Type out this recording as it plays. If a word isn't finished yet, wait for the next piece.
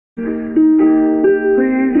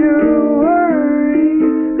Leave your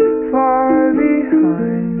worries far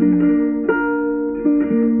behind you.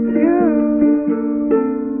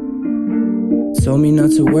 Told me not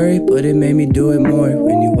to worry, but it made me do it more.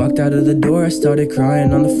 When you walked out of the door, I started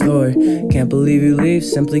crying on the floor. Can't believe you leave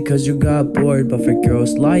simply cause you got bored. But for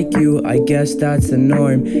girls like you, I guess that's the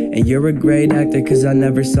norm. And you're a great actor cause I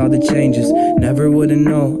never saw the changes. Never would've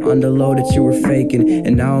known on the low that you were faking.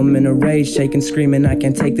 And now I'm in a rage, shaking, screaming, I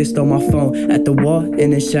can't take this, throw my phone at the wall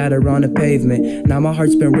and it shatter on the pavement. Now my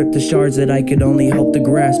heart's been ripped to shards that I could only hope to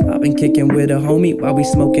grasp. I've been kicking with a homie while we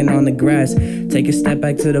smoking on the grass. Take a step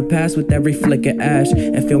back to the past with every flick of ash,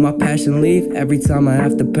 and feel my passion leave every time I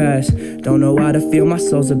have to pass. Don't know how to feel, my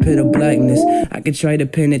soul's a pit of blackness. I could try to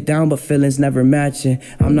pin it down, but feelings never matching.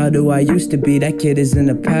 I'm not who I used to be, that kid is in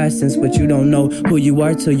the past tense. But you don't know who you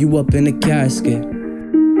are till you up in the casket. Leave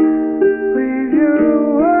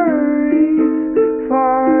your worries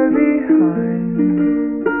far behind you.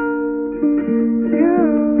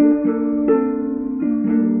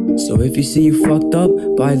 So if you see you fucked up,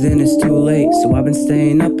 by then it's too late. So I've been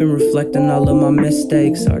staying up and reflecting all of my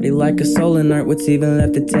mistakes. Already like a soul in art, what's even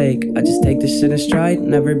left to take? I just take this shit in stride,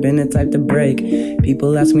 never been the type to break.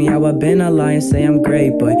 People ask me how I've been, I lie and say I'm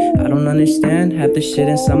great. But I don't understand half the shit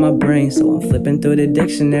inside my brain. So I'm flipping through the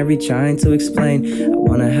dictionary trying to explain. I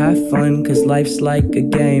wanna have fun cause life's like a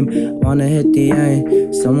game. I wanna hit the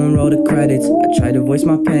end, someone roll the credits. I try to voice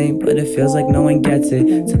my pain, but it feels like no one gets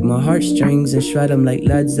it. Took my heartstrings and shred them like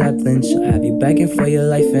Led Zeppelin. She'll have you begging for your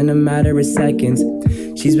life in a matter of seconds.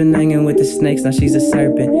 She's been hanging with the snakes, now she's a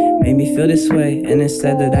serpent. Made me feel this way, and it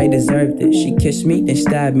said that I deserved it. She kissed me, then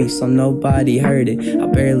stabbed me, so nobody heard it. I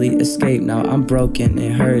barely escaped, now I'm broken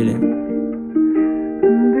and hurting.